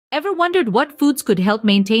Ever wondered what foods could help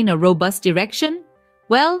maintain a robust erection?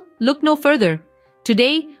 Well, look no further.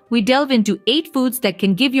 Today, we delve into 8 foods that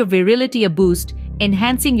can give your virility a boost,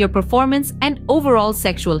 enhancing your performance and overall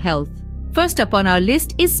sexual health. First up on our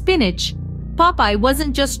list is spinach. Popeye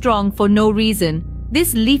wasn't just strong for no reason.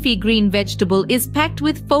 This leafy green vegetable is packed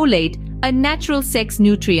with folate, a natural sex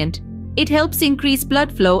nutrient. It helps increase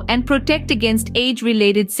blood flow and protect against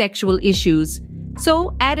age-related sexual issues.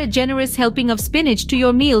 So, add a generous helping of spinach to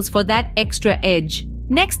your meals for that extra edge.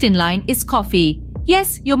 Next in line is coffee.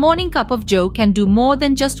 Yes, your morning cup of joe can do more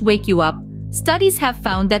than just wake you up. Studies have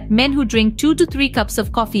found that men who drink 2 to 3 cups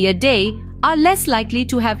of coffee a day are less likely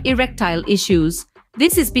to have erectile issues.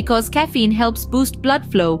 This is because caffeine helps boost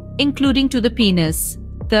blood flow, including to the penis.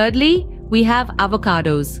 Thirdly, we have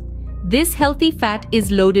avocados. This healthy fat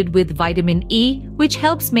is loaded with vitamin E, which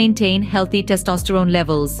helps maintain healthy testosterone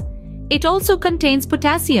levels. It also contains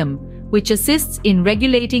potassium, which assists in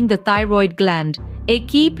regulating the thyroid gland, a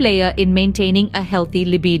key player in maintaining a healthy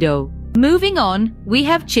libido. Moving on, we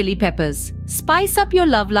have chili peppers. Spice up your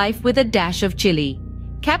love life with a dash of chili.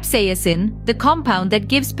 Capsaicin, the compound that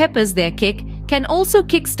gives peppers their kick, can also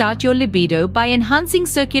kickstart your libido by enhancing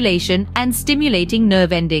circulation and stimulating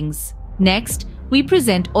nerve endings. Next, we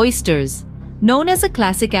present oysters. Known as a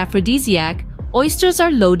classic aphrodisiac, oysters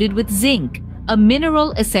are loaded with zinc, a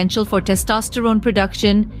mineral essential for testosterone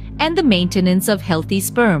production and the maintenance of healthy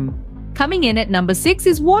sperm. Coming in at number 6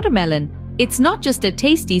 is watermelon. It's not just a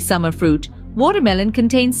tasty summer fruit. Watermelon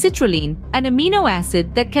contains citrulline, an amino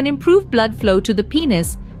acid that can improve blood flow to the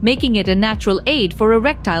penis, making it a natural aid for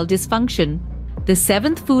erectile dysfunction. The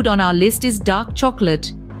 7th food on our list is dark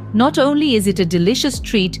chocolate. Not only is it a delicious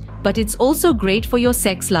treat, but it's also great for your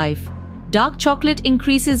sex life. Dark chocolate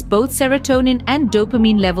increases both serotonin and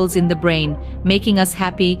dopamine levels in the brain, making us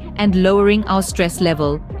happy and lowering our stress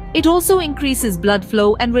level. It also increases blood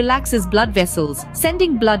flow and relaxes blood vessels,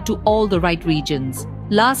 sending blood to all the right regions.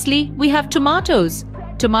 Lastly, we have tomatoes.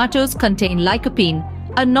 Tomatoes contain lycopene,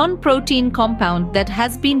 a non-protein compound that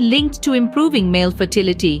has been linked to improving male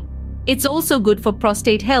fertility. It's also good for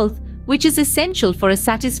prostate health, which is essential for a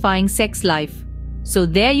satisfying sex life. So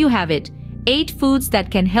there you have it, 8 foods that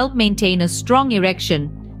can help maintain a strong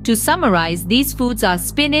erection. To summarize, these foods are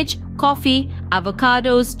spinach, coffee,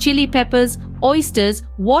 avocados, chili peppers, oysters,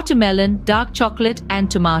 watermelon, dark chocolate, and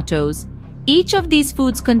tomatoes. Each of these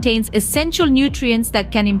foods contains essential nutrients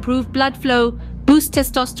that can improve blood flow, boost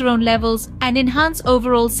testosterone levels, and enhance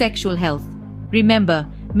overall sexual health. Remember,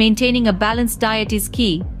 maintaining a balanced diet is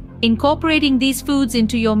key. Incorporating these foods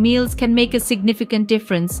into your meals can make a significant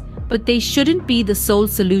difference, but they shouldn't be the sole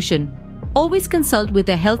solution. Always consult with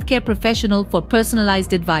a healthcare professional for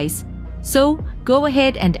personalized advice. So, go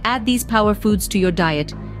ahead and add these power foods to your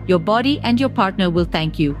diet. Your body and your partner will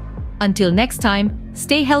thank you. Until next time,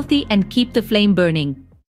 stay healthy and keep the flame burning.